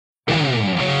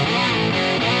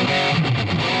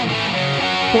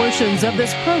Portions of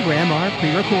this program are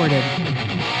pre-recorded.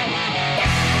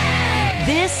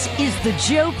 This is the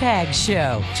Joe Pags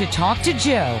Show. To talk to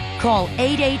Joe, call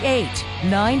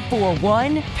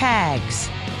 888-941-PAGS.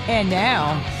 And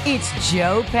now, it's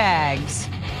Joe Pags.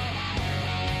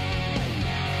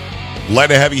 Glad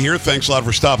to have you here. Thanks a lot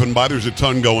for stopping by. There's a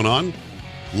ton going on.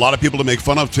 A lot of people to make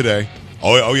fun of today.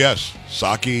 Oh yes.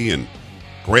 Psaki and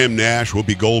Graham Nash,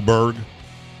 Whoopi Goldberg.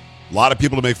 A lot of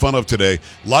people to make fun of today.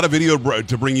 A lot of video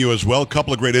to bring you as well. A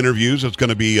couple of great interviews. It's going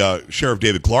to be Sheriff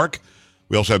David Clark.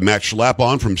 We also have Matt Schlapp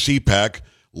on from CPAC.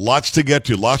 Lots to get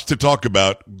to, lots to talk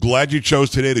about. Glad you chose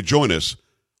today to join us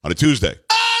on a Tuesday.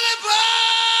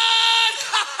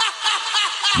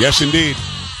 Yes, indeed.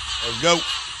 Let's go.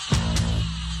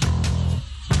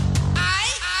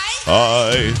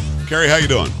 Hi. Carrie, how you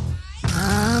doing?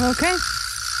 Okay.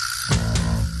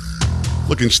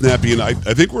 Looking snappy, and I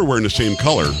think we're wearing the same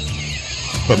color,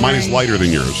 but mine is lighter than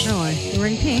yours. Really? You're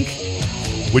wearing pink?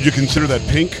 Would you consider that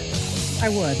pink? I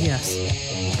would, yes.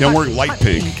 Yeah, I'm wearing light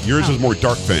pink. Yours is more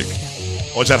dark pink.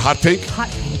 Oh, is that hot pink? Hot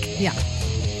pink, yeah.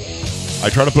 I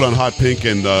tried to put on hot pink,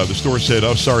 and the store said,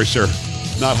 "Oh, sorry, sir,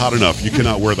 not hot enough. You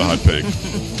cannot wear the hot pink."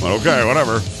 Well, okay,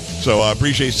 whatever. So I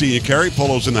appreciate seeing you, Carrie.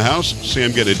 Polo's in the house.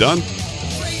 Sam getting it done.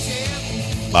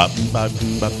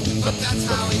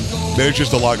 There's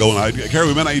just a lot going on. Carrie,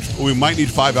 we might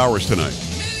need 5 hours tonight.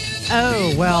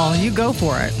 Oh, well, you go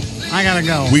for it. I gotta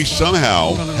go. We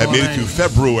somehow have made it to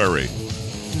February.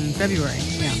 February,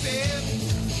 yeah.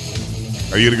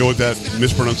 Are you going to go with that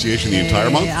mispronunciation the entire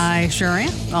month? I sure am.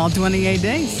 All 28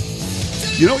 days.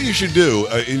 You know what you should do?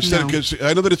 Instead, because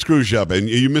I know that it screws you up, and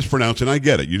you mispronounce, and I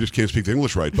get it. You just can't speak the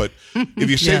English right. But if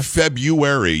you say Yes.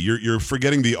 February, you're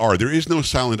forgetting the R. There is no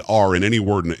silent R in any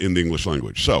word in the English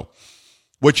language. So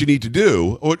what you need to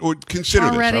do, or consider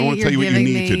Already, this. I want to tell you what you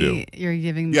need to do. You're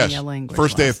giving me Yes, a language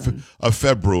first day lesson. of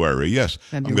February. Yes,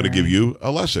 I'm going to give you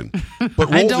a lesson. But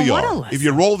roll I don't the want a R. lesson. If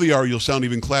you roll the R, you'll sound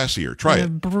even classier. Try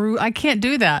it. I can't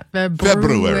do that.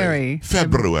 February.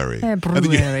 February. And then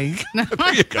there you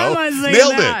go. I'm not saying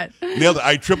Nailed that. it. Nailed it.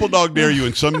 I triple dog dare you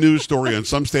in some news story on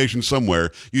some station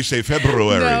somewhere. You say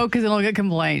February. No, because it'll get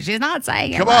complaints. She's not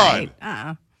saying it Come right.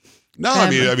 on. No, I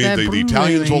mean the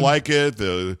Italians will like it.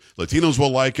 The Latinos will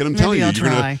like it. I'm telling you, I'll you're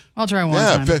try. I'll try one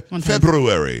time. One time.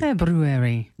 February.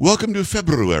 February. Welcome to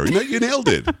February. No, you nailed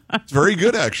it. It's very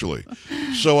good, actually.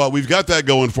 So we've got that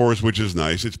going for us, which is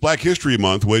nice. It's Black History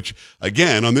Month, which,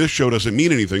 again, on this show doesn't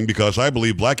mean anything because I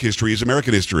believe Black history is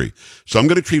American history. So I'm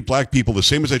going to treat Black people the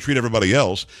same as I treat everybody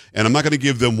else, and I'm not going to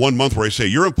give them 1 month where I say,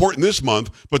 you're important this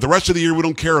month, but the rest of the year we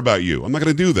don't care about you. I'm not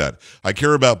going to do that. I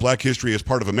care about Black history as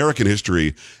part of American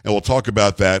history, and we'll talk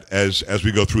about that as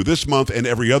we go through this month and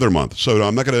every other month. So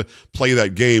I'm not going to play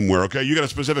that game where, okay, you got a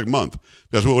specific month.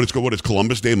 That's what is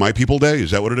Columbus Day, My People Day?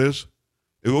 Is that what it is?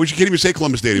 You can't even say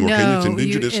Columbus Day anymore, can you? It's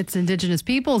Indigenous. It's Indigenous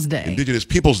Peoples Day. Indigenous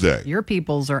Peoples Day. Your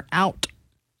peoples are out.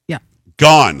 Yeah.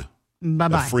 Gone.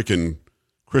 Bye-bye. Freaking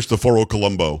Cristoforo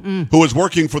Colombo, who was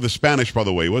working for the Spanish, by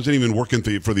the way. He wasn't even working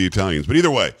for the Italians. But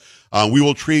either way, we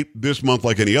will treat this month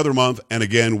like any other month. And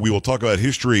again, we will talk about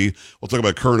history. We'll talk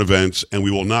about current events. And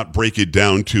we will not break it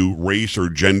down to race or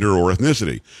gender or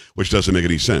ethnicity, which doesn't make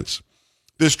any sense.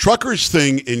 This truckers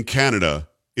thing in Canada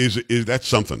is that's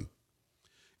something.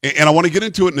 And I want to get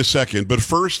into it in a second. But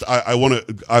first,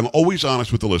 I'm always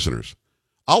honest with the listeners.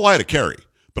 I'll lie to Carrie,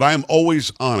 but I am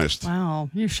always honest. Wow.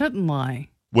 You shouldn't lie.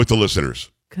 With the listeners.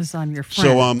 Because I'm your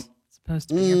friend. So, supposed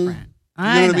to be your friend. You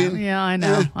know what I mean? Yeah, I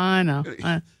know. I know.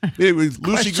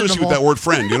 Loosey-goosey with that word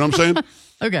friend. You know what I'm saying?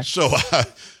 Okay. So,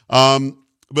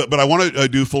 but I want to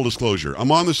do full disclosure.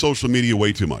 I'm on the social media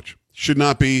way too much. Should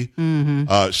not be.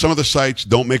 Mm-hmm. Some of the sites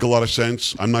don't make a lot of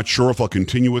sense. I'm not sure if I'll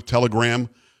continue with Telegram.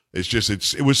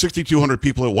 It was 6,200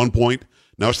 people at one point.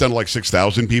 Now it's down to like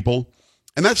 6,000 people.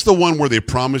 And that's the one where they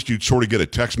promised you'd sort of get a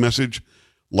text message,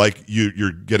 like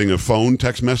you're getting a phone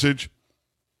text message.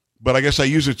 But I guess I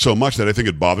use it so much that I think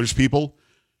it bothers people.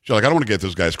 So like, I don't want to get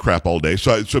this guy's crap all day.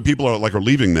 So people are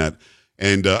leaving that.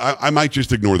 And I might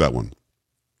just ignore that one.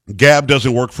 Gab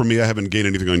doesn't work for me. I haven't gained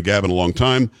anything on Gab in a long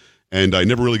time. And I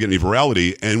never really get any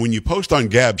virality. And when you post on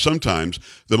Gab, sometimes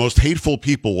the most hateful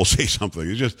people will say something.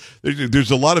 It's just,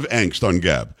 there's a lot of angst on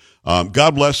Gab.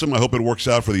 God bless them. I hope it works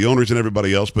out for the owners and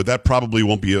everybody else, but that probably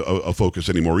won't be a focus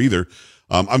anymore either.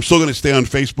 I'm still going to stay on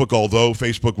Facebook, although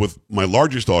Facebook with my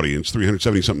largest audience,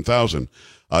 370-something thousand,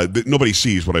 nobody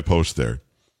sees what I post there.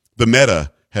 The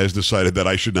Meta has decided that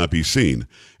I should not be seen.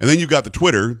 And then you've got the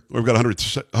Twitter, where we've got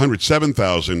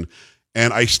 107,000,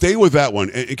 and I stay with that one.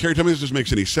 And Carrie, tell me if this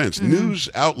makes any sense. Mm-hmm. News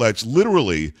outlets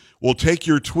literally will take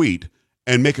your tweet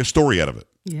and make a story out of it.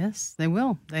 Yes, they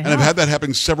will. They And I've had that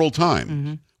happen several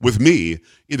times with me.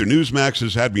 Either Newsmax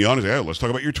has had me on and say, hey, let's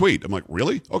talk about your tweet. I'm like,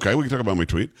 really? Okay, we can talk about my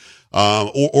tweet.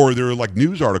 Or there are like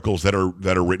news articles that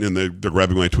are written and they're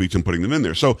grabbing my tweets and putting them in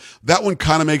there. So that one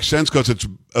kind of makes sense because it's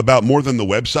about more than the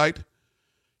website.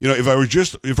 You know,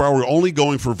 if I were only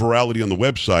going for virality on the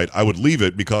website, I would leave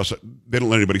it because they don't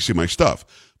let anybody see my stuff.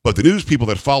 But the news people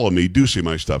that follow me do see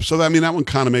my stuff. So, that one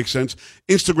kind of makes sense.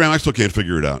 Instagram, I still can't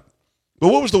figure it out. But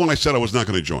what was the one I said I was not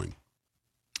going to join?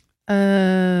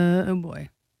 Oh boy.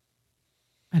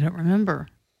 I don't remember.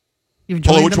 You've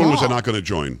joined Paula, which them one was I all. not going to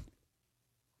join?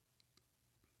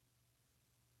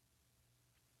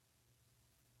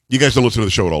 You guys don't listen to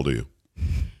the show at all, do you?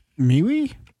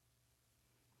 MeWe?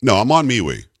 No, I'm on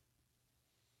MeWe.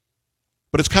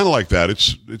 But it's kind of like that.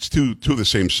 It's two of the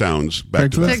same sounds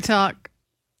back to back.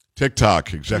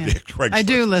 TikTok. Exactly. Yeah. Craigslist. I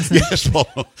do listen. Yes, well,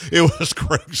 it was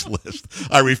Craigslist.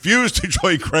 I refuse to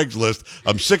join Craigslist.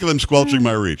 I'm sick of them squelching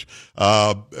my reach.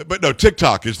 But no,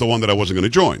 TikTok is the one that I wasn't going to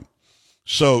join.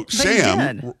 So But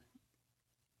Sam, you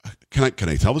did. can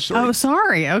I tell the story? Oh,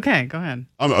 sorry. Okay, go ahead.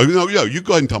 No, you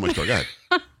go ahead and tell my story. Go ahead.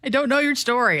 I don't know your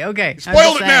story. Okay.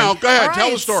 Spoiled it now. Go ahead.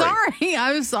 Tell the story. Sorry.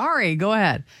 I'm sorry. Go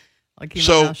ahead. I'll keep my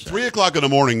So mouth shut. 3 o'clock in the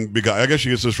morning, because I guess she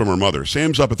gets this from her mother.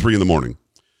 Sam's up at 3 in the morning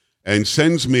and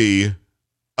sends me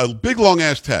a big long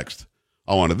ass text.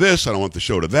 I wanted this, I don't want the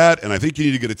show to that, and I think you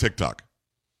need to get a TikTok.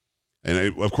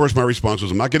 And of course, my response was,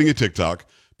 I'm not getting a TikTok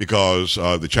because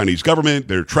the Chinese government,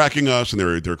 they're tracking us and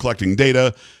they're collecting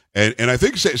data. And I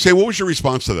think, Sam, what was your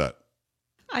response to that?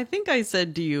 I think I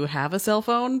said, do you have a cell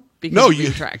phone? Because No, you're you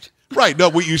being tracked. Right. No,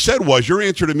 what you said was, your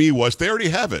answer to me was, they already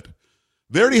have it.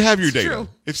 They already have your It's data. true.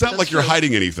 It's not That's like you're true.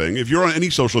 hiding anything. If you're on any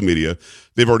social media,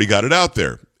 they've already got it out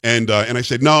there. And I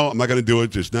said, no, I'm not going to do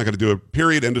it. Just not going to do it.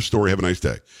 Period. End of story. Have a nice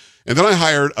day. And then I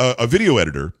hired a video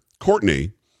editor,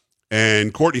 Courtney,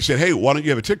 and Courtney said, hey, why don't you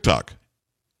have a TikTok?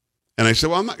 And I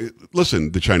said, well, I'm not.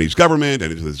 Listen, the Chinese government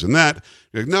and this and that.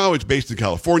 They're like, no, it's based in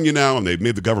California now, and they've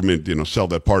made the government, sell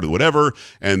that part of whatever.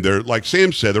 And they're, like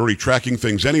Sam said, they're already tracking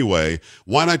things anyway.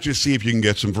 Why not just see if you can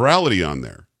get some virality on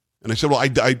there? And I said, well, I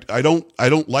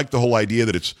don't like the whole idea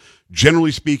that it's,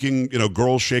 generally speaking,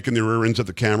 girls shaking their rear ends at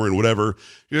the camera and whatever.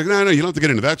 You're like, no, you don't have to get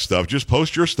into that stuff. Just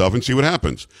post your stuff and see what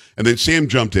happens. And then Sam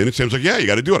jumped in, and Sam's like, yeah, you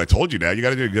got to do it. I told you now. You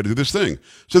got to do this thing.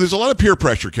 So there's a lot of peer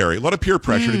pressure, Carrie. A lot of peer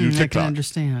pressure to do I TikTok. can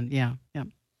understand. Yeah. Yeah.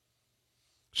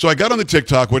 So I got on the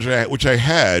TikTok, which I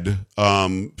had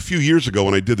a few years ago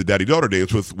when I did the daddy-daughter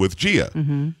dance with Gia.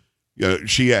 Mm-hmm.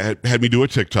 She had me do a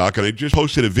TikTok, and I just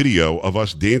posted a video of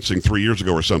us dancing 3 years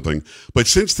ago or something. But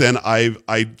since then, I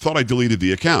thought I deleted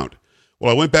the account.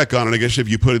 Well, I went back on, and I guess if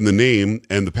you put in the name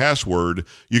and the password,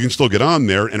 you can still get on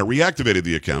there, and it reactivated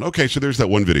the account. Okay, so there's that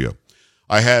one video.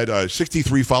 I had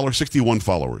 61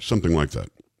 followers, something like that.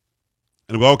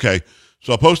 And I go, okay,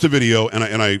 so I'll post a video, and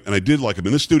I did like I'm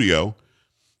in the studio,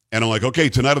 and I'm like, okay,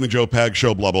 tonight on the Joe Pag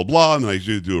Show, blah blah blah, and then I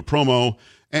do a promo,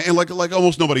 and like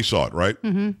almost nobody saw it, right?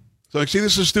 Mm-hmm. So like, see,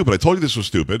 this is stupid. I told you this was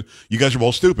stupid. You guys are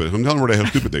all stupid. I'm telling you how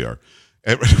stupid they are.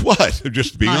 And, what?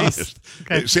 Just being Nice. honest.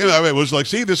 Okay. Sam, I was like,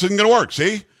 see, this isn't going to work.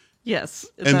 See? Yes,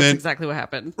 And that's then- exactly what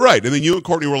happened. Right. And then you and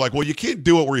Courtney were like, well, you can't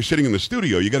do it where you're sitting in the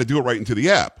studio. You got to do it right into the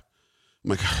app.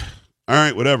 I'm like, all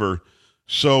right, whatever.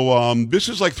 So this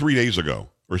is like 3 days ago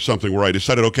or something where I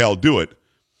decided, okay, I'll do it.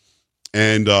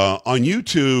 And on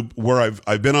YouTube, where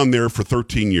I've been on there for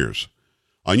 13 years.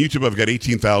 On YouTube, I've got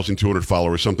 18,200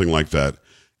 followers, something like that.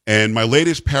 And my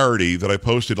latest parody that I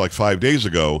posted like 5 days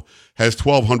ago has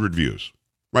 1,200 views.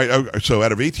 Right? So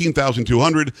out of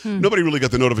 18,200, nobody really got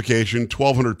the notification.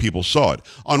 1,200 people saw it.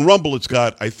 On Rumble, it's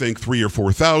got, I think, 3,000 or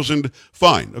 4,000.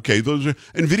 Fine. Okay.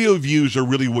 And video views are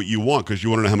really what you want because you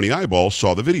want to know how many eyeballs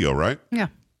saw the video, right? Yeah.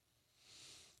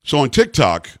 So on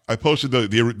TikTok, I posted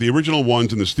the original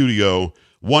ones in the studio.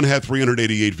 One had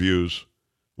 388 views.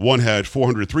 One had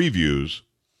 403 views.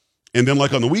 And then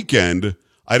like on the weekend,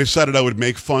 I decided I would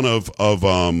make fun of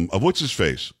what's his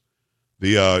face?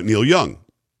 The Neil Young.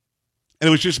 And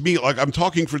it was just me, like I'm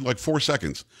talking for like 4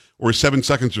 seconds or 7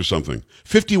 seconds or something.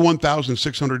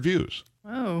 51,600 views.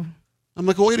 Oh. I'm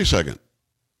like, oh, wait a second.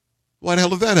 Why the hell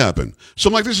did that happen? So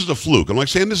I'm like, this is a fluke. I'm like,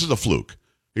 Sam, this is a fluke.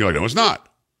 You're like, no, it's not.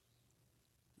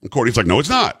 And Courtney's like, no, it's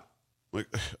not. I'm like,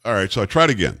 all right, so I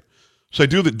tried again. So I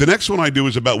do the next one I do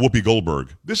is about Whoopi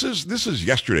Goldberg. This is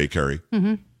yesterday, Carrie.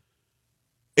 Mm-hmm.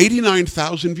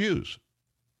 89,000 views.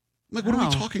 I'm like, what are Wow.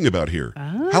 we talking about here?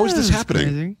 Oh, How is this that's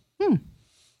happening? crazy.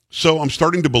 So I'm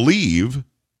starting to believe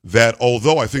that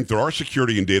although I think there are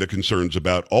security and data concerns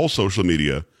about all social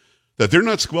media, that they're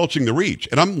not squelching the reach.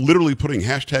 And I'm literally putting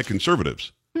hashtag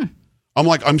conservatives. I'm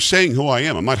like, I'm saying who I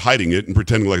am. I'm not hiding it and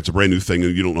pretending like it's a brand new thing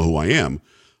and you don't know who I am.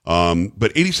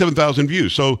 But 87,000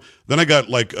 views. So then I got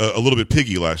like a little bit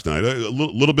piggy last night, a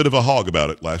little bit of a hog about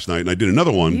it last night, and I did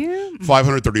another one,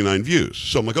 539 views.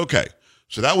 So I'm like, okay,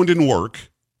 so that one didn't work.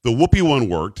 The Whoopi one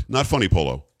worked. Not funny,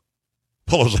 Polo.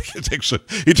 Polo's like,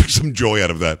 he took some joy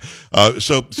out of that.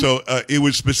 So it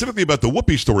was specifically about the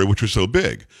Whoopi story, which was so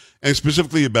big, and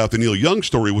specifically about the Neil Young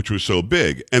story, which was so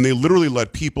big. And they literally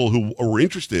let people who were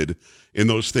interested in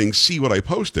those things see what I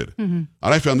posted. Mm-hmm. And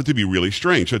I found it to be really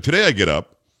strange. So today I get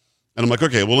up, and I'm like,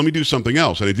 okay, well, let me do something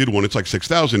else. And I did one. It's like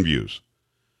 6,000 views.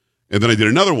 And then I did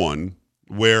another one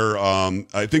where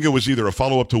I think it was either a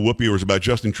follow-up to Whoopi or it was about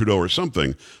Justin Trudeau or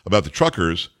something, about the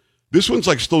truckers. This one's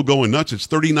like still going nuts. It's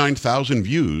 39,000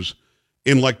 views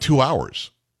in like 2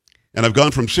 hours. And I've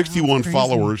gone from 61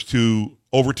 followers to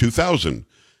over 2,000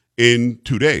 in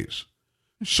 2 days.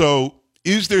 So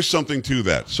is there something to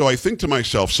that? So I think to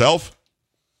myself,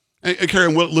 and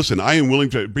Karen, well, listen, I am willing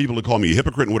for people to call me a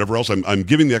hypocrite and whatever else. I'm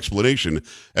giving the explanation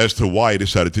as to why I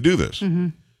decided to do this. Mm-hmm.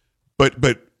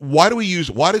 But why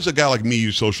does a guy like me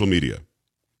use social media?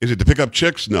 Is it to pick up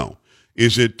chicks? No.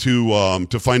 Is it to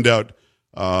find out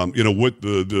what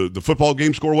the football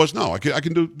game score was? No. I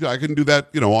can do that,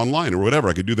 online or whatever.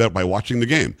 I could do that by watching the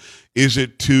game. Is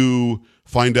it to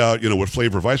find out, what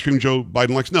flavor of ice cream Joe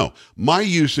Biden likes? No. My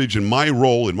usage and my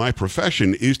role in my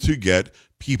profession is to get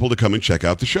people to come and check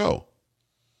out the show.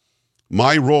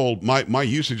 My role, my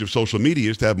usage of social media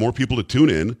is to have more people to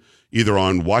tune in, either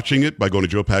on watching it by going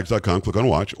to joepags.com, click on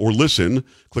watch, or listen,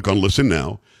 click on listen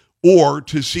now, or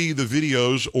to see the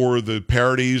videos or the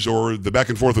parodies or the back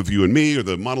and forth with you and me or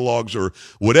the monologues or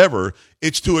whatever.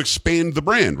 It's to expand the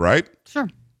brand, right? Sure.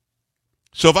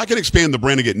 So if I can expand the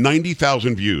brand and get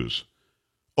 90,000 views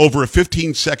over a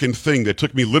 15-second thing that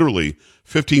took me literally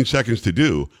 15 seconds to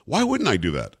do, why wouldn't I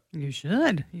do that? You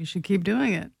should. You should keep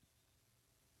doing it.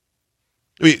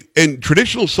 I mean, and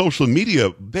traditional social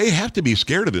media, they have to be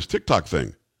scared of this TikTok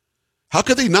thing. How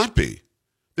could they not be?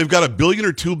 They've got 1 billion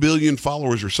or 2 billion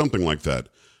followers or something like that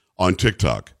on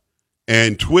TikTok.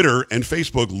 And Twitter and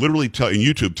Facebook literally and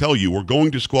YouTube tell you, we're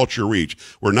going to squelch your reach.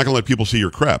 We're not going to let people see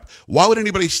your crap. Why would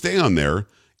anybody stay on there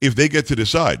if they get to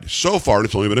decide? So far, and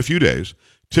it's only been a few days,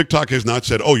 TikTok has not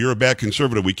said, oh, you're a bad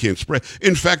conservative, we can't spread.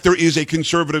 In fact, there is a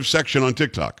conservative section on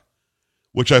TikTok,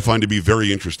 which I find to be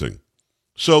very interesting.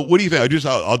 So what do you think?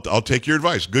 I'll take your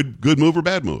advice. Good move or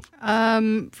bad move?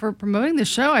 For promoting the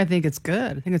show, I think it's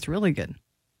good. I think it's really good.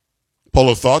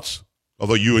 Polo, thoughts?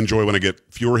 Although you enjoy when I get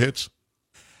fewer hits?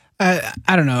 I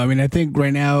don't know. I mean, I think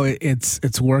right now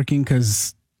it's working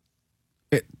because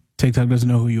TikTok doesn't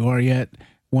know who you are yet.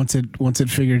 Once it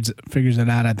figures it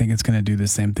out, I think it's going to do the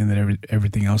same thing that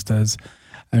everything else does.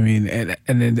 I mean, and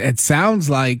it sounds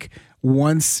like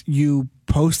once you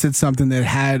posted something that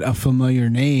had a familiar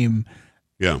name,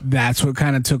 that's what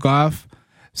kind of took off.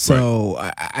 So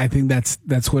right. I think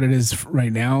that's what it is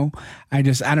right now. I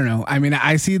don't know. I mean,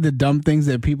 I see the dumb things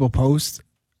that people post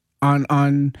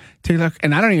on TikTok,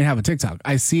 and I don't even have a TikTok.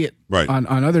 I see it on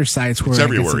other sites where it's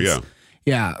everywhere.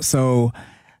 Yeah. So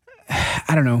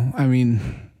I don't know. I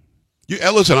mean,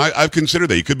 listen, I've considered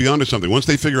that. You could be onto something. Once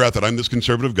they figure out that I'm this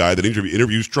conservative guy that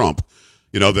interviews Trump,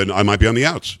 then I might be on the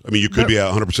outs. I mean, you could be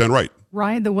 100% right.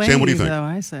 Ride the wave, Sam, what do you think? though,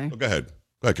 I say. Go ahead,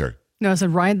 Carrie. No, I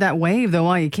said ride that wave, though,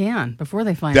 while you can, before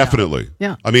they find out. Definitely.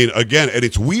 Yeah. I mean, again, and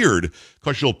it's weird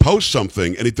because you'll post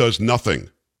something and it does nothing.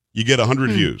 You get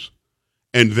 100 views.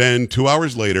 And then 2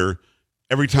 hours later,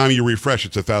 every time you refresh,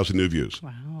 it's 1,000 new views.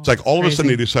 Wow. It's like all of a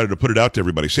sudden they decided to put it out to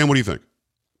everybody. Sam, what do you think?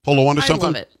 Polo onto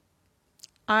something?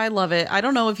 I love it. I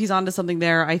don't know if he's onto something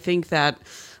there. I think that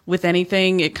with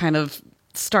anything, it kind of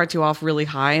starts you off really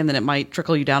high and then it might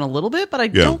trickle you down a little bit. But I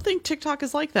don't think TikTok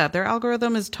is like that. Their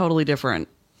algorithm is totally different.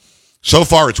 So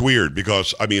far, it's weird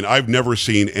because, I mean, I've never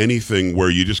seen anything where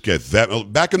you just get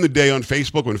that. Back in the day on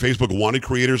Facebook, when Facebook wanted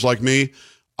creators like me,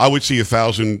 I would see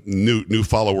 1,000 new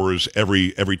followers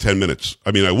every 10 minutes.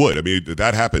 I mean, I would. I mean,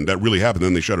 that happened. That really happened.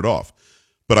 Then they shut it off.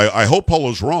 But I hope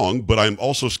Polo's wrong, but I'm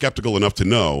also skeptical enough to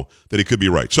know that he could be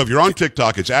right. So if you're on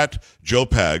TikTok, it's at Joe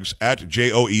Pags, at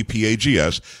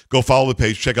JOEPAGS. Go follow the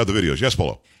page, check out the videos. Yes,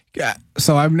 Polo? Yeah.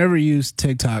 So I've never used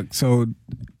TikTok. So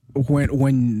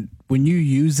when you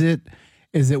use it,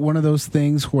 is it one of those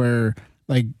things where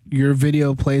like your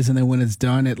video plays and then when it's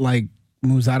done, it like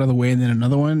moves out of the way and then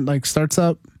another one like starts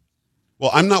up?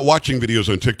 Well, I'm not watching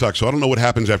videos on TikTok, so I don't know what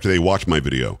happens after they watch my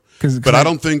video. But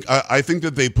I think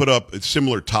that they put up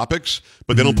similar topics,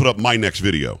 but they don't put up my next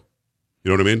video.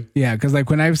 You know what I mean? Yeah, because like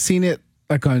when I've seen it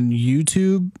like on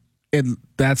YouTube,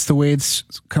 that's the way it's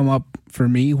come up for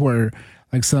me, where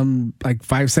like some like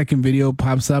 5-second video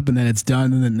pops up and then it's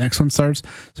done and the next one starts.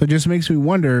 So it just makes me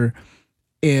wonder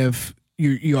if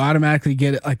you automatically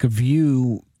get like a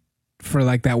view for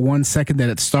like that 1 second that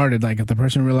it started, like if the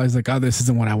person realized like, oh, this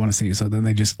isn't what I want to see, so then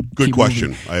they just Good keep question.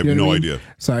 moving. I have You know no what mean? idea.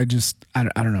 So I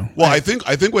don't know. Well, I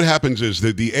think what happens is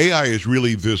that the AI is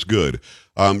really this good.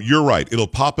 You're right. It'll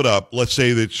pop it up. Let's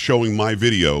say that it's showing my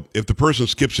video. If the person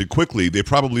skips it quickly, they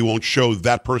probably won't show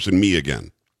that person me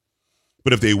again.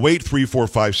 But if they wait 3, 4,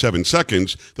 5, 7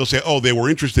 seconds, they'll say, oh, they were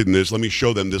interested in this. Let me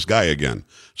show them this guy again.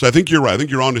 So I think you're right. I think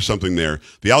you're onto something there.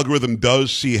 The algorithm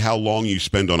does see how long you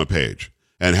spend on a page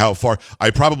and how far.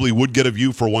 I probably would get a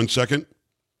view for 1 second,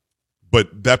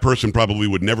 but that person probably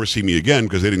would never see me again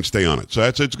because they didn't stay on it. So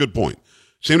it's a good point.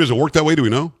 Sam, does it work that way? Do we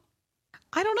know?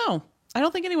 I don't know. I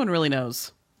don't think anyone really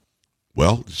knows.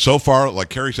 Well, so far, like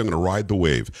Carrie said, I'm going to ride the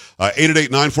wave.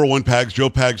 888-941-PAGS,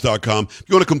 joepags.com. If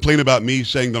you want to complain about me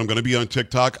saying that I'm going to be on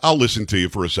TikTok, I'll listen to you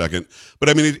for a second. But,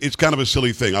 I mean, it's kind of a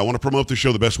silly thing. I want to promote the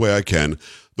show the best way I can.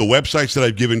 The websites that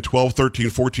I've given 12, 13,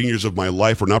 14 years of my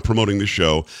life are not promoting the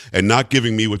show and not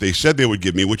giving me what they said they would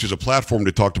give me, which is a platform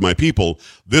to talk to my people.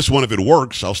 This one, if it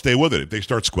works, I'll stay with it. If they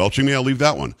start squelching me, I'll leave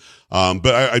that one.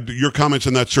 But your comments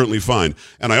on that's certainly fine.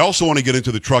 And I also want to get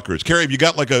into the truckers. Carrie, have you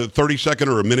got like a 30-second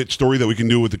or a minute story that we can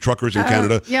do with the truckers in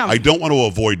Canada? Yeah. I don't want to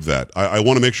avoid that. I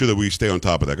want to make sure that we stay on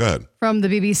top of that. Go ahead. From the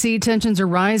BBC, tensions are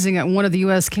rising at one of the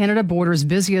U.S.-Canada border's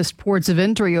busiest ports of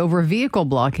entry over a vehicle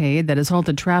blockade that has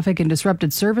halted traffic and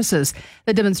disrupted services.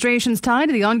 The demonstrations tied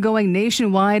to the ongoing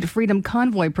nationwide Freedom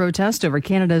Convoy protest over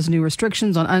Canada's new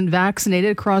restrictions on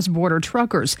unvaccinated cross-border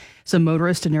truckers. Some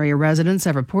motorists and area residents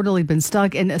have reportedly been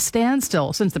stuck in a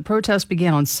standstill since the protest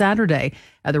began on Saturday.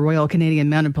 The Royal Canadian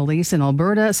Mounted Police in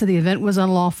Alberta said the event was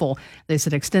unlawful. They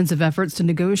said extensive efforts to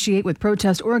negotiate with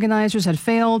protest organizers had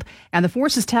failed, and the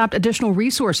forces tapped additional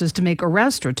resources to make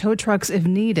arrests or tow trucks if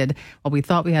needed. While we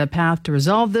thought we had a path to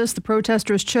resolve this, the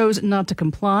protesters chose not to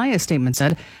comply, a statement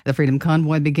said. The Freedom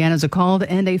Convoy began as a call to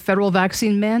end a federal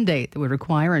vaccine mandate that would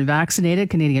require unvaccinated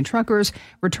Canadian truckers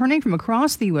returning from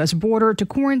across the U.S. border to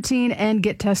quarantine and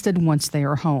get tested once they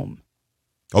are home.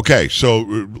 Okay, so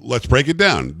let's break it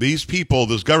down. These people,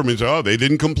 this government, they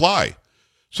didn't comply.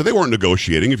 So they weren't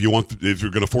negotiating. If you're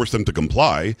going to force them to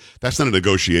comply, that's not a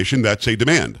negotiation, that's a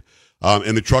demand.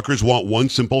 And the truckers want one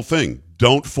simple thing.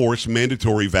 Don't force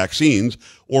mandatory vaccines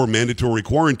or mandatory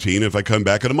quarantine if I come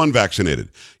back and I'm unvaccinated.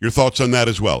 Your thoughts on that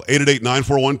as well.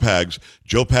 888-941-PAGS,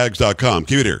 joepags.com.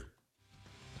 Keep it here.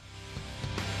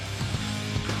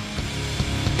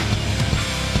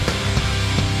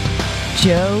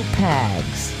 Joe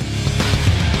Pags.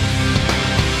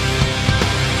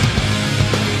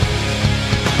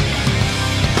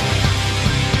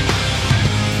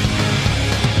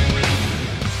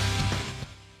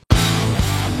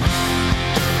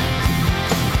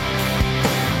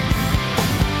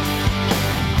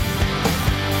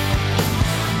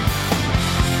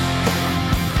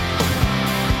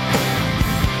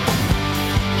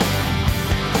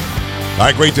 All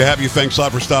right, great to have you. Thanks a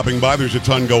lot for stopping by. There's a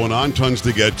ton going on, tons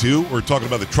to get to. We're talking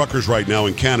about the truckers right now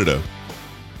in Canada.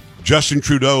 Justin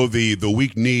Trudeau, the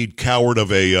weak-kneed coward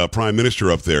of a prime minister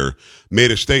up there,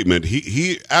 made a statement.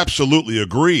 He absolutely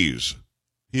agrees.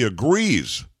 He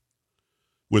agrees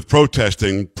with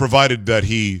protesting, provided that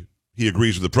he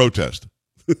agrees with the protest.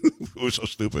 It was so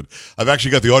stupid. I've actually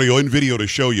got the audio and video to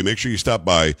show you. Make sure you stop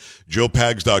by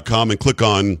joepags.com and click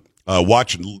on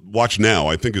watch now,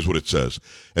 I think is what it says.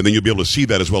 And then you'll be able to see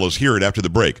that as well as hear it after the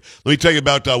break. Let me tell you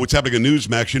about what's happening on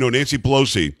Newsmax. You know, Nancy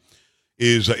Pelosi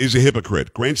is a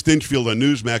hypocrite. Grant Stinchfield on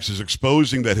Newsmax is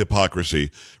exposing that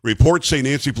hypocrisy. Reports say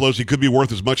Nancy Pelosi could be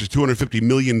worth as much as $250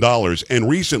 million. And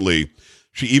recently,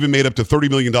 she even made up to $30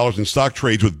 million in stock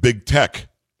trades with big tech.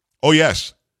 Oh,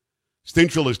 yes.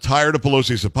 Stinchfield is tired of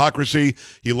Pelosi's hypocrisy.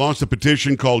 He launched a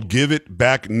petition called Give It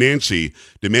Back Nancy,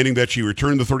 demanding that she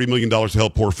return the $30 million to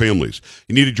help poor families.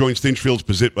 You need to join Stinchfield's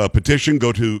petition.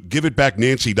 Go to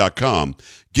giveitbacknancy.com.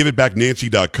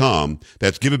 Giveitbacknancy.com.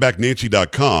 That's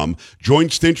giveitbacknancy.com. Join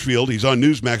Stinchfield. He's on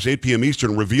Newsmax, 8 p.m.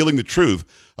 Eastern, revealing the truth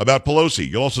about Pelosi.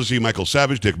 You'll also see Michael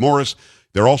Savage, Dick Morris.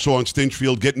 They're also on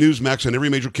Stinchfield. Get Newsmax on every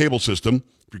major cable system.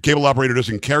 If your cable operator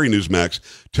doesn't carry Newsmax,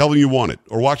 tell them you want it.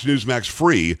 Or watch Newsmax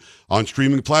free on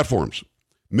streaming platforms.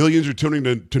 Millions are tuning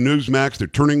to Newsmax. They're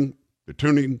turning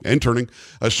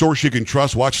a source you can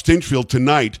trust. Watch Stinchfield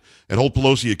tonight and hold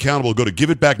Pelosi accountable. Go to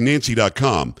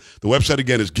giveitbacknancy.com. The website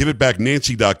again is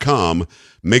giveitbacknancy.com.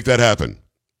 Make that happen.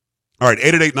 All right,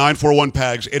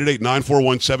 888-941-PAGS,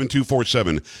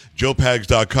 888-941-7247,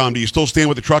 joepags.com. Do you still stand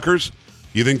with the truckers?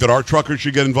 You think that our truckers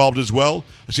should get involved as well?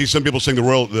 I see some people saying the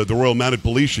Royal Mounted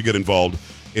Police should get involved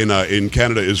in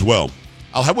Canada as well.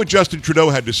 I'll have what Justin Trudeau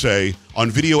had to say on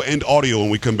video and audio when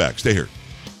we come back. Stay here.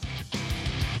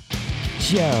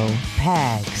 Joe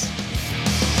Pags.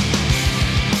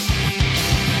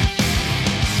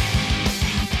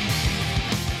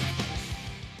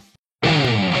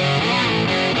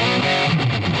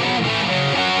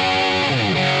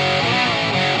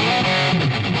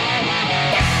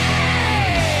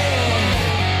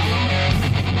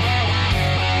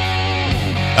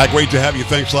 Great to have you.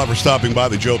 Thanks a lot for stopping by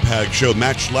the Joe Pag Show.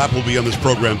 Matt Schlapp will be on this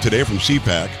program today from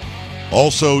CPAC.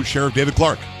 Also, Sheriff David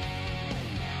Clark.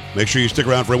 Make sure you stick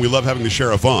around for him. We love having the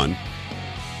sheriff on.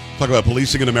 Talk about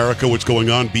policing in America, what's going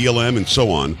on, BLM, and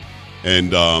so on.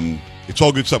 And it's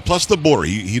all good stuff. Plus the border.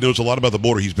 He knows a lot about the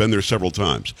border. He's been there several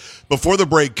times. Before the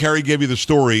break, Carrie gave you the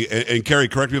story. And Carrie,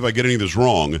 correct me if I get any of this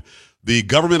wrong. The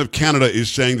government of Canada is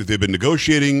saying that they've been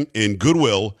negotiating in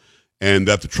goodwill and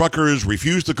that the truckers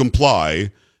refuse to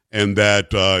comply and that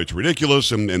it's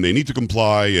ridiculous and they need to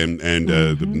comply and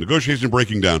the negotiations are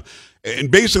breaking down.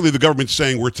 And basically the government's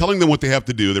saying we're telling them what they have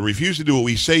to do. They refuse to do what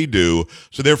we say do,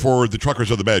 so therefore the truckers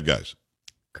are the bad guys.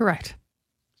 Correct.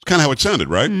 It's kind of how it sounded,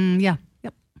 right? Yeah.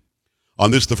 Yep.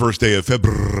 On this, the first day of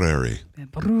February.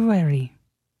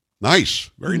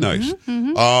 Nice. Very nice.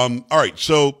 All right,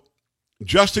 so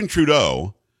Justin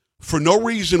Trudeau, for no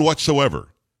reason whatsoever,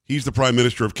 he's the Prime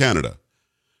Minister of Canada,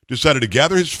 decided to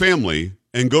gather his family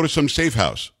and go to some safe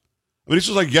house. I mean, this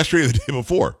was like yesterday or the day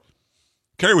before.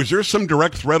 Carrie, was there some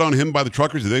direct threat on him by the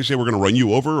truckers? Did they say we're going to run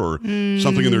you over or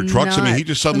something in their trucks? I mean, he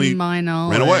just suddenly ran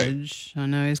away. I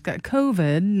know he's got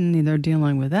COVID and they're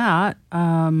dealing with that.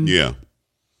 Yeah.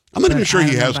 I'm not even sure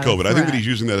he has COVID. I think that he's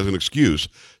using that as an excuse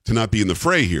to not be in the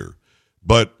fray here.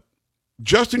 But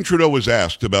Justin Trudeau was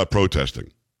asked about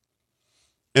protesting.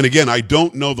 And again, I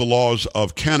don't know the laws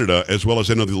of Canada as well as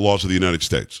I know the laws of the United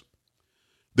States.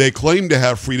 They claim to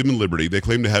have freedom and liberty. They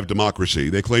claim to have democracy.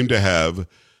 They claim to have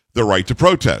the right to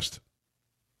protest.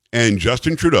 And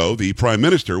Justin Trudeau, the Prime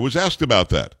Minister, was asked about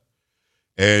that.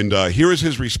 And here is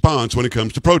his response when it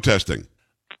comes to protesting.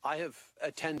 I have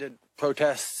attended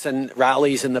protests and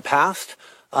rallies in the past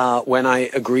when I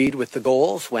agreed with the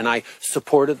goals, when I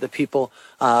supported the people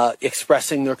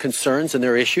expressing their concerns and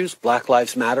their issues. Black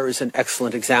Lives Matter is an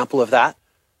excellent example of that.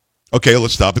 Okay,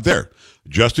 let's stop it there.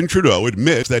 Justin Trudeau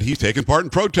admits that he's taken part in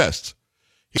protests.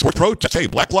 He supports protests. Hey,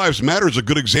 Black Lives Matter is a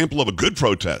good example of a good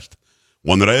protest,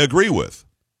 one that I agree with.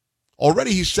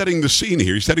 Already he's setting the scene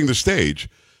here. He's setting the stage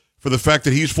for the fact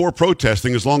that he's for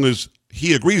protesting as long as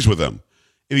he agrees with them.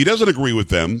 If he doesn't agree with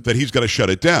them, then he's got to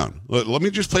shut it down. Let me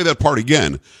just play that part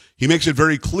again. He makes it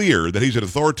very clear that he's an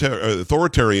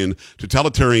authoritarian,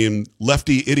 totalitarian,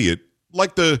 lefty idiot,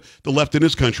 like the left in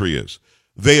this country is.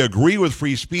 They agree with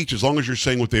free speech as long as you're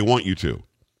saying what they want you to.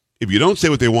 If you don't say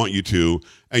what they want you to,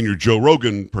 and you're Joe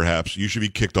Rogan, perhaps, you should be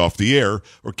kicked off the air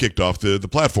or kicked off the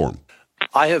platform.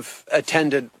 I have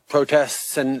attended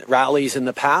protests and rallies in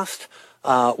the past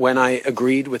when I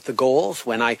agreed with the goals,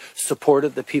 when I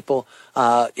supported the people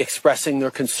expressing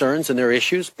their concerns and their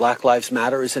issues. Black Lives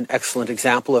Matter is an excellent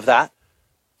example of that.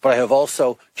 But I have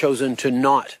also chosen to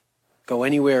not go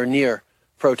anywhere near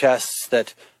protests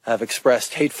that have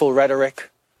expressed hateful rhetoric.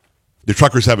 The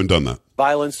truckers haven't done that.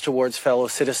 Violence towards fellow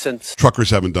citizens. Truckers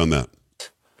haven't done that.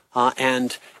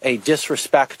 And a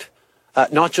disrespect,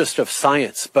 not just of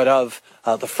science, but of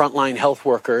the frontline health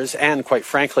workers and, quite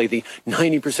frankly, the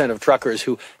 90% of truckers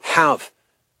who have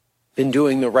been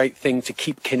doing the right thing to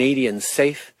keep Canadians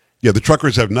safe. Yeah, the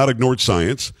truckers have not ignored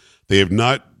science. They have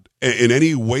not, in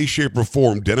any way, shape, or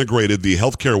form, denigrated the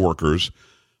healthcare workers.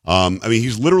 I mean,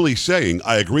 he's literally saying,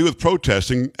 I agree with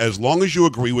protesting as long as you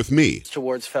agree with me.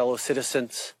 Towards fellow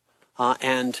citizens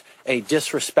and a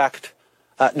disrespect,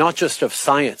 not just of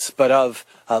science, but of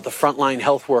the frontline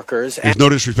health workers. There's no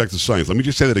disrespect to science. Let me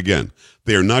just say that again.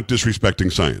 They are not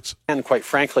disrespecting science. And quite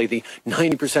frankly, the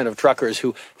 90% of truckers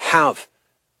who have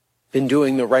been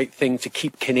doing the right thing to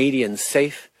keep Canadians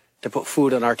safe, to put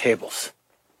food on our tables.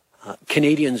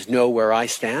 Canadians know where I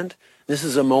stand. This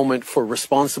is a moment for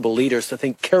responsible leaders to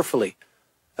think carefully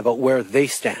about where they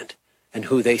stand and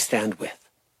who they stand with.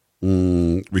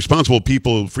 Responsible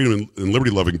people, freedom and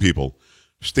liberty-loving people,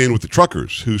 stand with the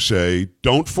truckers who say,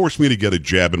 don't force me to get a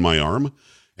jab in my arm.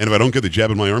 And if I don't get the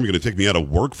jab in my arm, you're going to take me out of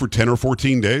work for 10 or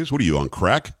 14 days? What are you, on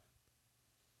crack?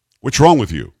 What's wrong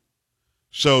with you?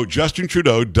 So Justin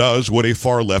Trudeau does what a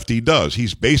far lefty does.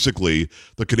 He's basically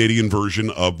the Canadian version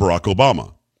of Barack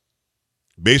Obama.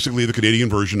 Basically the Canadian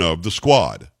version of the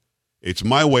Squad. It's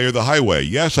my way or the highway.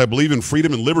 Yes, I believe in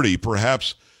freedom and liberty.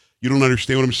 Perhaps you don't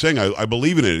understand what I'm saying. I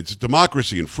believe in it. It's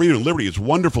democracy and freedom and liberty. It's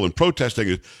wonderful, and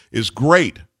protesting is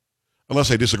great. Unless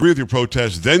I disagree with your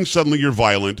protest, then suddenly you're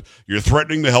violent. You're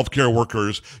threatening the healthcare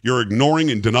workers. You're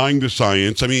ignoring and denying the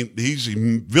science. I mean, he's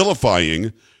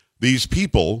vilifying these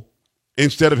people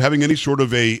instead of having any sort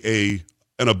of an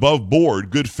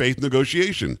above-board good faith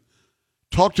negotiation.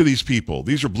 Talk to these people.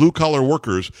 These are blue-collar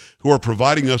workers who are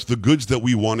providing us the goods that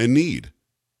we want and need.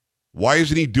 Why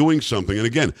isn't he doing something? And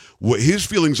again, his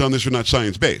feelings on this are not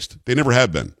science-based. They never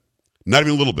have been. Not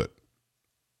even a little bit.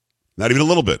 Not even a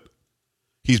little bit.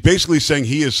 He's basically saying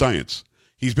he is science.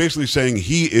 He's basically saying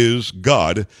he is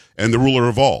God and the ruler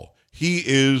of all. He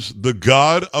is the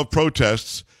God of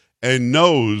protests and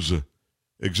knows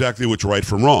exactly what's right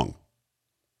from wrong.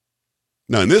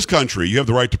 Now, in this country, you have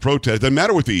the right to protest. It doesn't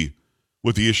matter what the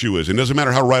issue is. It doesn't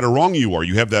matter how right or wrong you are.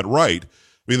 You have that right. I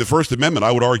mean, the First Amendment,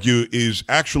 I would argue, is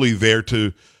actually there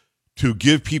to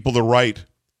give people the right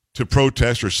to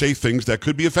protest or say things that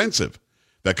could be offensive,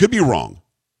 that could be wrong.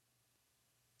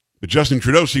 But Justin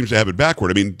Trudeau seems to have it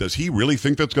backward. I mean, does he really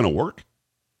think that's going to work? I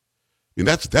mean,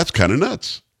 that's kind of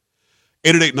nuts.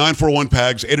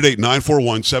 888-941-PAGS,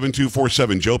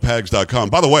 888-941-7247, joepags.com.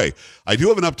 By the way, I do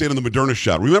have an update on the Moderna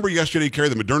shot. Remember yesterday, Carrie,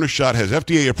 the Moderna shot has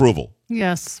FDA approval.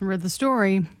 Yes, read the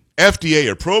story.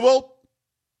 FDA approval.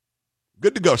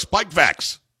 Good to go.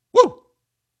 Spikevax. Woo!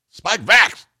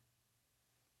 Spikevax.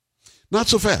 Not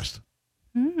so fast.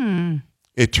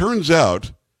 It turns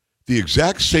out the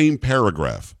exact same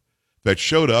paragraph that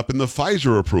showed up in the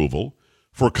Pfizer approval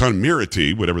for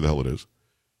Comirnaty, whatever the hell it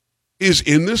is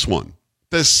in this one.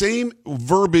 The same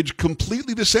verbiage,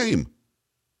 completely the same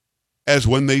as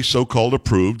when they so-called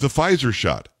approved the Pfizer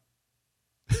shot.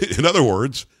 In other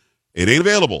words, it ain't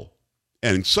available,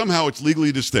 and somehow it's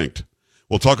legally distinct.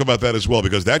 We'll talk about that as well,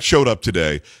 because that showed up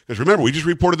today. Because remember, we just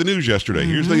reported the news yesterday.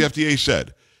 Here's what the FDA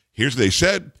said. Here's what they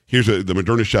said. Here's the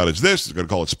Moderna shot is this. They're going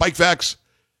to call it Spikevax.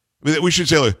 I mean, we should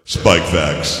say like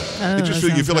Spikevax. It just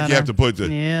you feel like you have to put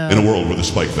in a world with a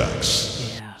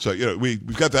Spikevax. Yeah. So,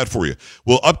 we've got that for you.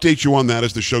 We'll update you on that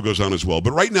as the show goes on as well.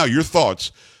 But right now, your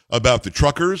thoughts about the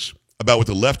truckers, about what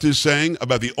the left is saying,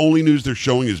 about the only news they're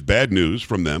showing is bad news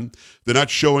from them. They're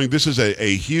not showing, this is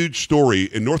a huge story.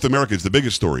 In North America, it's the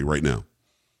biggest story right now.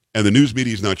 And the news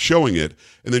media is not showing it.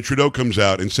 And then Trudeau comes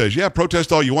out and says, yeah,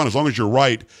 protest all you want as long as you're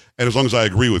right and as long as I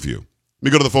agree with you. Let me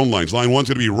go to the phone lines. Line one's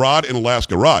going to be Rod in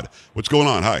Alaska. Rod, what's going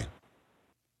on? Hi.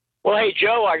 Well, hey,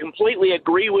 Joe, I completely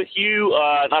agree with you,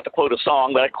 not to quote a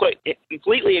song, but I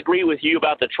completely agree with you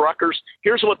about the truckers.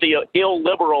 Here's what the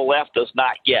illiberal left does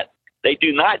not get. They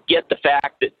do not get the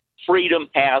fact that freedom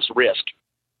has risk.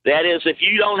 That is, if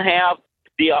you don't have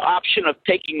the option of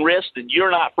taking risk, then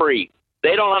you're not free.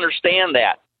 They don't understand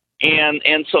that.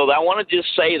 And so I want to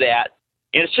just say that.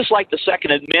 And it's just like the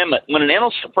Second Amendment. When an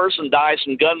innocent person dies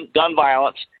from gun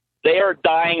violence, they are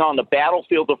dying on the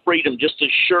battlefield of freedom just as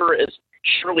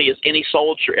surely as any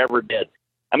soldier ever did.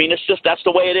 I mean, that's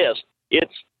the way it is.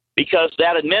 It's because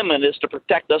that amendment is to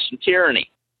protect us from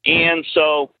tyranny. And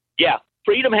so, yeah,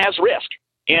 freedom has risk.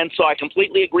 And so I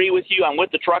completely agree with you. I'm with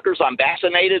the truckers. I'm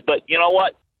vaccinated. But you know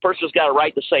what? Person's got a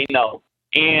right to say no.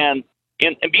 And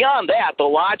beyond that, the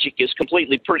logic is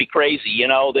completely pretty crazy.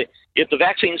 If the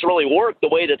vaccines really work the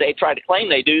way that they try to claim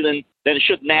they do, then it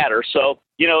shouldn't matter. So,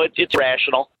 it's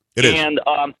rational. It is. And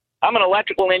I'm an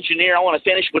electrical engineer. I want to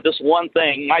finish with this one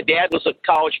thing. My dad was a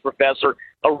college professor,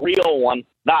 a real one,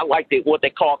 not like what they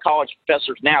call college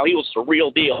professors now. He was the real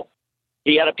deal.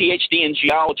 He had a PhD in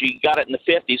geology. He got it in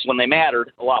the 50s when they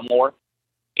mattered a lot more.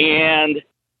 And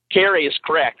Carrie is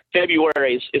correct.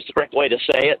 February is the correct way to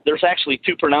say it. There's actually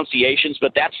two pronunciations,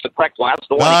 but that's the correct one. That's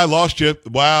the one. I lost you.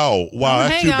 Wow,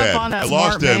 that's too bad. I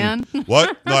lost him. Man.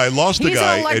 What? No, I lost the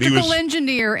guy. He's an electrical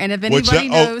engineer, and if anybody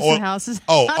knows the houses.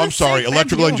 I'm sorry.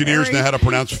 Electrical engineers know how to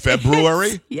pronounce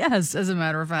February? Yes, as a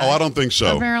matter of fact. Oh, I don't think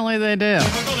so. Apparently they do.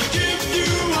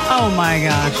 Oh my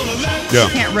gosh. Yeah.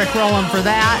 Can't Rickroll him for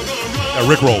that.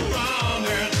 Rickroll.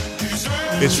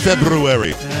 It's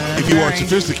February. If you are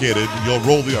sophisticated, you'll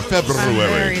roll the February. I'm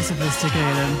very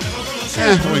sophisticated.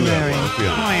 We know.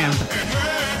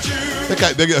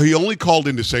 That guy, he only called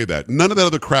in to say that. None of that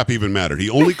other crap even mattered. He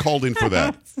only called in for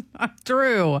that. That's not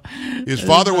true. His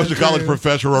father was a college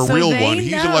professor, a real one.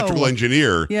 He's an electrical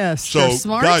engineer. Yes. So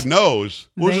God knows.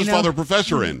 What was his know. father a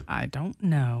professor in? I don't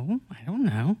know.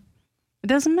 It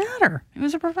doesn't matter. He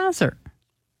was a professor.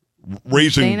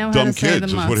 Raising dumb kids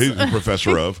is what he's a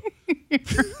professor of.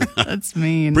 That's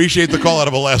mean. Appreciate the call out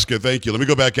of Alaska. Thank you. Let me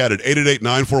go back at it.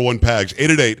 888-941-PAGS.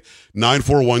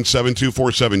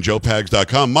 888-941-7247.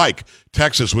 joepags.com. Mike,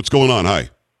 Texas, what's going on?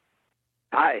 Hi.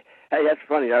 Hi. Hey, that's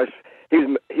funny. He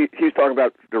was talking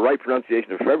about the right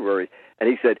pronunciation of February, and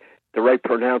he said the right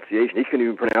pronunciation. He couldn't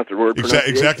even pronounce the word pronunciation.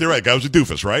 Exactly right. Guy was a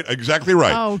doofus, right? Exactly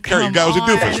right. Oh, Carrie, guy was a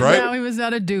doofus, right? No, he was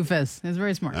not a doofus. He was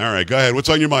very smart. All right, go ahead. What's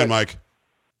on your mind, Mike?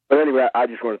 But anyway, I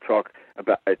just want to talk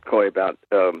about the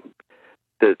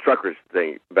truckers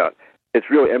thing. It's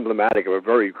really emblematic of a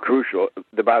very crucial,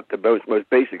 about the most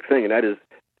basic thing, and that is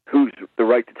who's the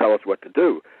right to tell us what to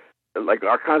do. Like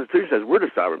our Constitution says, we're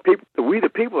the sovereign people. We, the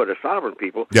people, are the sovereign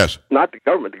people. Yes. Not the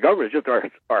government. The government is just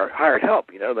our hired help.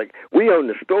 Like we own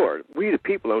the store. We, the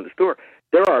people, own the store.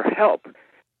 They're our help.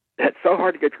 It's so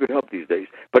hard to get good help these days.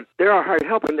 But they're our hired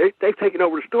help, and they've taken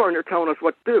over the store, and they're telling us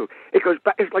what to do. It goes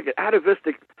back. It's like an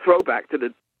atavistic throwback to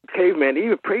the caveman,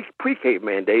 even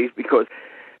pre-caveman days, because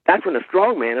that's when the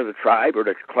strong man of the tribe or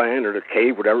the clan or the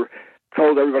cave, whatever,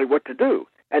 told everybody what to do.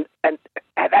 And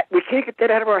that, we can't get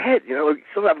that out of our head. You know, we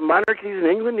still have monarchies in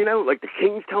England, you know, like the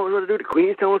king's telling us what to do, the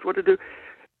queen's telling us what to do.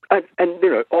 And you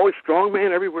know, always strong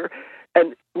man everywhere.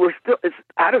 And we're still, it's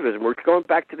atavism. We're going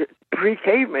back to the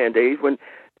pre-caveman days when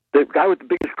the guy with the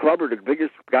biggest club or the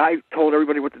biggest guy told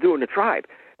everybody what to do in the tribe.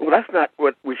 Well, that's not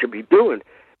what we should be doing.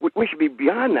 We should be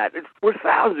beyond that. We're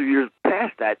thousands of years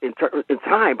past that in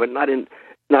time, but not in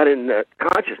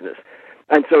consciousness.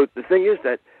 And so the thing is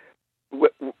that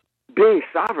being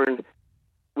sovereign,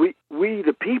 we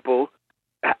the people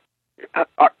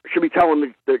should be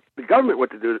telling the government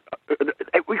what to do.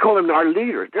 We call them our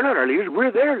leaders. They're not our leaders.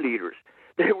 We're their leaders.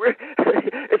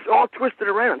 It's all twisted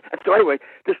around. And so anyway,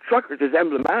 this truckers is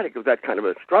emblematic of that kind of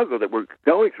a struggle that we're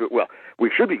going through. Well,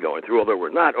 we should be going through, although we're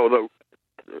not. Although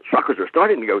truckers are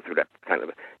starting to go through that kind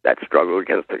of that struggle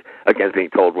against being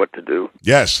told what to do.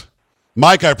 Yes.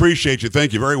 Mike, I appreciate you.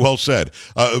 Thank you. Very well said.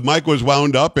 Mike was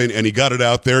wound up, and he got it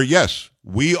out there. Yes,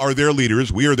 we are their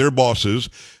leaders. We are their bosses.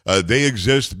 They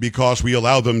exist because we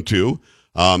allow them to.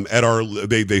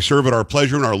 They serve at our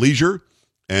pleasure and our leisure.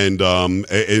 And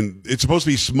it's supposed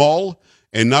to be small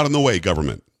and not in the way,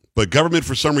 government. But government,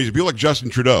 for some reason, people like Justin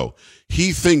Trudeau,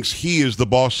 he thinks he is the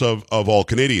boss of all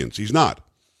Canadians. He's not.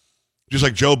 Just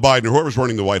like Joe Biden, or whoever's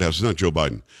running the White House, it's not Joe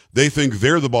Biden. They think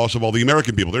they're the boss of all the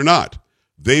American people. They're not.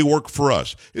 They work for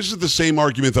us. This is the same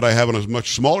argument that I have on a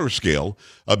much smaller scale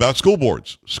about school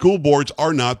boards. School boards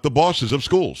are not the bosses of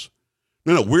schools.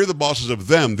 No, we're the bosses of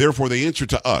them. Therefore, they answer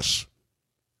to us.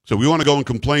 So we want to go and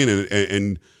complain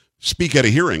and speak at a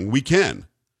hearing. We can.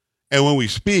 And when we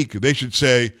speak, they should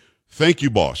say, thank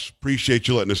you, boss. Appreciate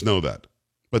you letting us know that.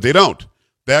 But they don't.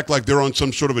 They act like they're on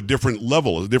some sort of a different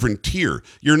level, a different tier.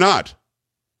 You're not.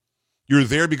 You're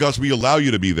there because we allow you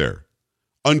to be there.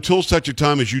 Until such a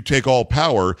time as you take all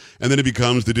power, and then it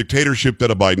becomes the dictatorship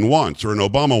that a Biden wants, or an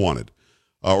Obama wanted,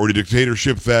 or the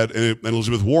dictatorship that an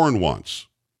Elizabeth Warren wants.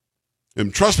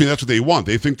 And trust me, that's what they want.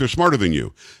 They think they're smarter than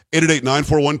you.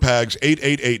 888-941-PAGS,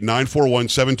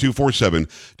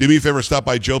 888-941-7247. Do me a favor, stop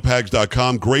by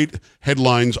joepags.com. Great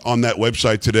headlines on that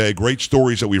website today. Great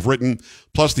stories that we've written,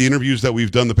 plus the interviews that we've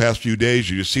done the past few days.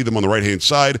 You just see them on the right-hand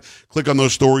side. Click on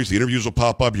those stories. The interviews will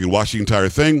pop up. You can watch the entire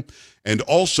thing. And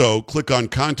also, click on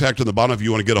contact on the bottom if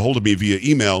you want to get a hold of me via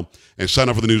email and sign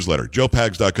up for the newsletter,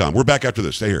 joepags.com. We're back after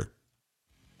this. Stay here.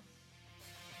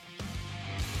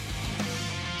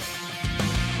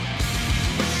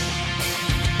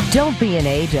 Don't be an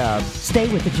A-dub.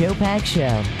 Stay with the Joe Pags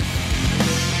Show.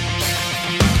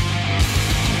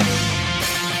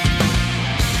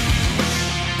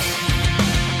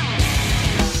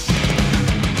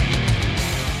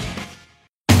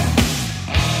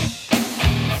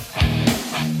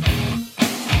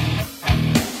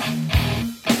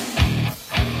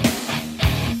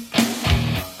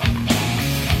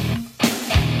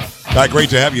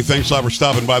 Great to have you. Thanks a lot for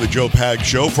stopping by the Joe Pags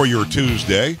Show for your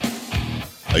Tuesday.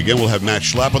 Again, we'll have Matt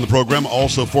Schlapp on the program.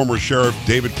 Also, former Sheriff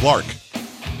David Clark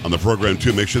on the program,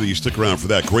 too. Make sure that you stick around for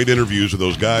that. Great interviews with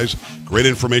those guys. Great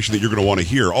information that you're going to want to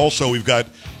hear. Also, we've got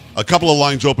a couple of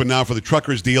lines open now for the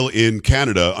truckers deal in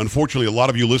Canada. Unfortunately, a lot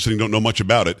of you listening don't know much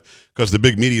about it because the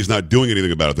big media is not doing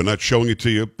anything about it. They're not showing it to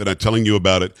you. They're not telling you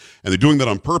about it. And they're doing that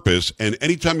on purpose. And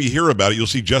anytime you hear about it, you'll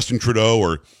see Justin Trudeau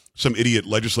or some idiot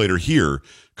legislator here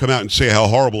come out and say how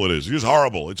horrible it is. It's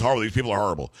horrible. It's horrible. These people are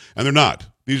horrible. And they're not.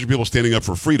 These are people standing up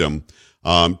for freedom,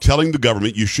 telling the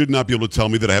government, you should not be able to tell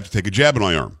me that I have to take a jab in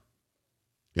my arm.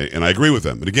 Okay, and I agree with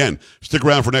them. And again, stick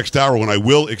around for next hour when I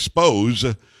will expose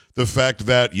the fact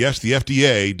that, yes, the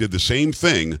FDA did the same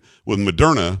thing with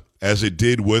Moderna as it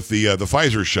did with the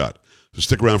Pfizer shot. So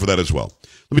stick around for that as well.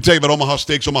 Let me tell you about Omaha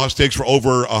Steaks. Omaha Steaks for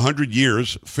over 100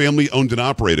 years, family-owned and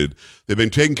operated. They've been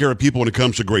taking care of people when it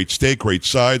comes to great steak, great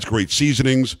sides, great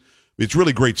seasonings. It's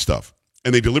really great stuff.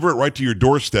 And they deliver it right to your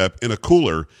doorstep in a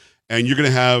cooler, and you're going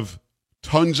to have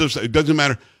tons of. It doesn't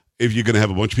matter if you're going to have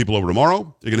a bunch of people over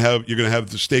tomorrow. You're going to have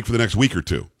the steak for the next week or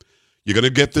two. You're going to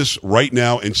get this right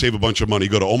now and save a bunch of money.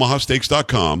 Go to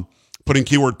omahasteaks.com, put in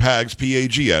keyword PAGS,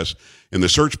 P-A-G-S, in the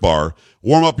search bar.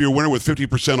 Warm up your winter with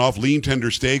 50% off lean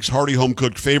tender steaks, hearty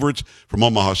home-cooked favorites from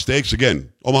Omaha Steaks.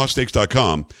 Again,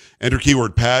 omahasteaks.com. Enter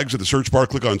keyword PAGS at the search bar.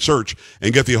 Click on search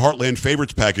and get the Heartland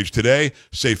Favorites package today.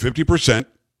 Save 50%.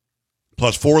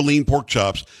 plus 4 lean pork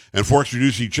chops and 4 extra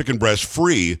juicy chicken breasts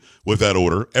free with that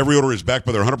order. Every order is backed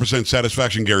by their 100%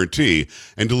 satisfaction guarantee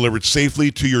and delivered safely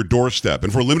to your doorstep.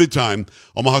 And for a limited time,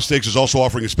 Omaha Steaks is also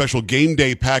offering a special game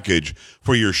day package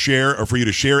for you to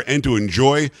share and to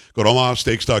enjoy. Go to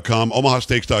omahasteaks.com,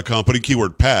 omahasteaks.com, put in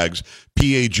keyword PAGS,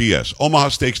 P-A-G-S,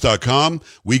 omahasteaks.com.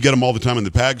 We get them all the time in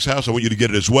the PAGS house. I want you to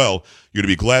get it as well. You're going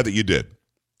to be glad that you did.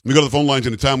 Let me go to the phone lines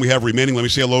in the time we have remaining. Let me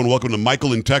say hello and welcome to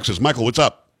Michael in Texas. Michael, what's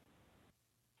up?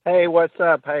 Hey, what's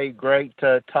up? Hey, great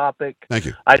topic. Thank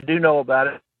you. I do know about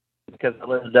it because I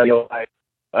listen to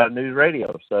WI News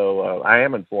Radio, so I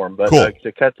am informed. But cool.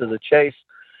 To cut to the chase,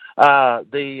 and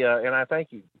I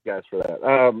thank you guys for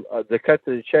that. The cut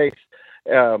to the chase,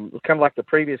 kind of like the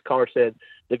previous caller said,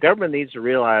 the government needs to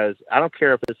realize, I don't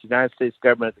care if it's the United States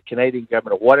government, the Canadian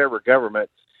government, or whatever government,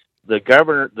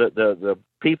 the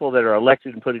people that are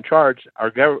elected and put in charge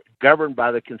are governed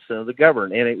by the consent of the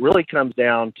governed. And it really comes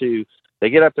down to, they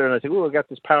get up there and they say, "Oh, I got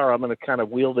this power. I'm going to kind of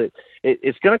wield it."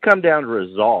 It's going to come down to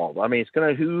resolve. I mean, it's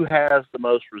going to who has the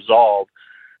most resolve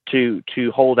to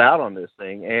hold out on this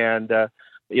thing. And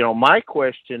my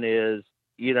question is,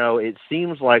 it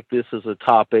seems like this is a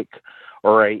topic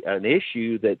or an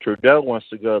issue that Trudeau wants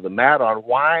to go to the mat on.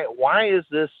 Why is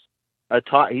this a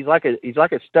talk? He's like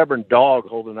a stubborn dog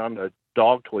holding on to a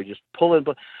dog toy, just pulling.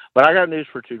 But I got news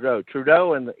for Trudeau.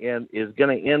 Trudeau and is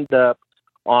going to end up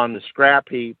on the scrap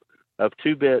heap of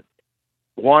 2-bit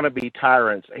wannabe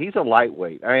tyrants. He's a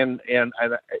lightweight, and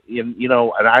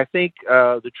I think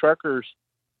the truckers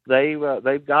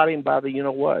they've got him by the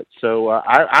what. So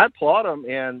I applaud him,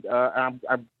 and I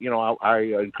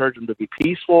encourage them to be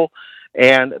peaceful.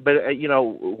 But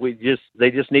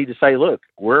they just need to say, look,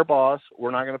 we're a boss. We're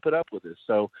not going to put up with this.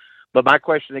 So. But my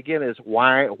question again is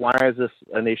why is this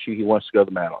an issue he wants to go to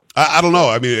the mat on? I don't know.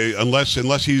 I mean, unless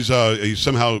he's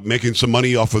somehow making some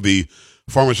money off of the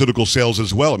pharmaceutical sales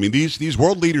as well. I mean, these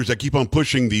world leaders that keep on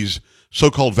pushing these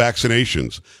so-called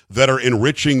vaccinations that are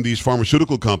enriching these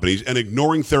pharmaceutical companies and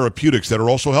ignoring therapeutics that are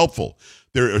also helpful.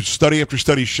 Study after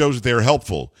study shows that they are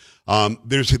helpful.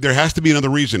 There has to be another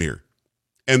reason here.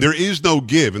 And there is no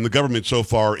give in the government so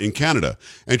far in Canada.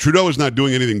 And Trudeau is not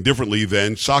doing anything differently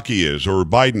than Psaki is or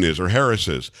Biden is or Harris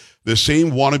is. The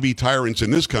same wannabe tyrants in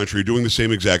this country are doing the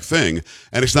same exact thing,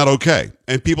 and it's not okay.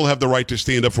 And people have the right to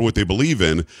stand up for what they believe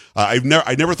in. I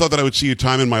never thought that I would see a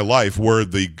time in my life where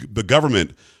the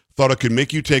government thought it could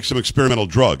make you take some experimental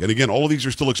drug. And again, all of these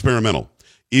are still experimental,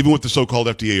 even with the so-called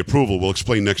FDA approval. We'll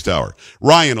explain next hour.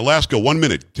 Ryan, Alaska, 1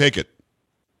 minute. Take it.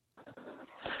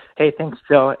 Hey, thanks,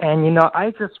 Joe. And,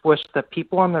 I just wish that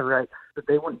people on the right, that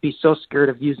they wouldn't be so scared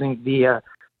of using the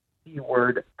C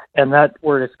word, and that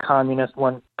word is communist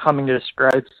when coming to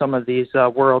describe some of these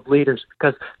world leaders.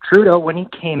 Because Trudeau, when he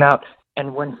came out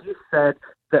and when he said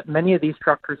that many of these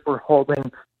truckers were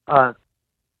holding,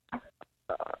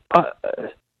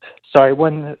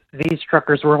 when these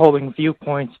truckers were holding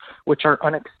viewpoints which are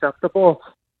unacceptable,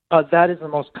 that is the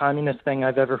most communist thing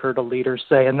I've ever heard a leader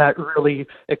say, and that really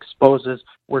exposes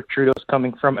where Trudeau's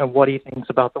coming from and what he thinks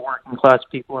about the working class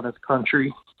people in his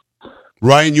country.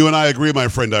 Ryan, you and I agree, my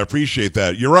friend. I appreciate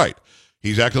that. You're right.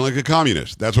 He's acting like a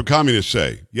communist. That's what communists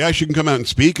say. Yes, you can come out and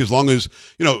speak as long as,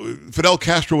 Fidel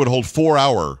Castro would hold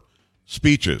 4-hour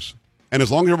speeches. And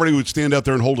as long as everybody would stand out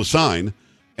there and hold a sign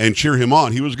and cheer him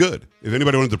on, he was good. If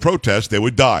anybody wanted to protest, they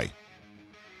would die.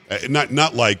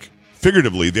 Not like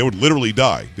figuratively, they would literally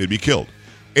die. They'd be killed.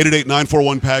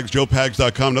 888-941-PAGS,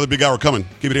 joepags.com. Another big hour coming.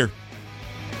 Keep it here.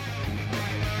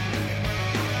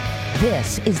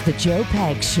 This is the Joe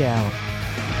Pags Show.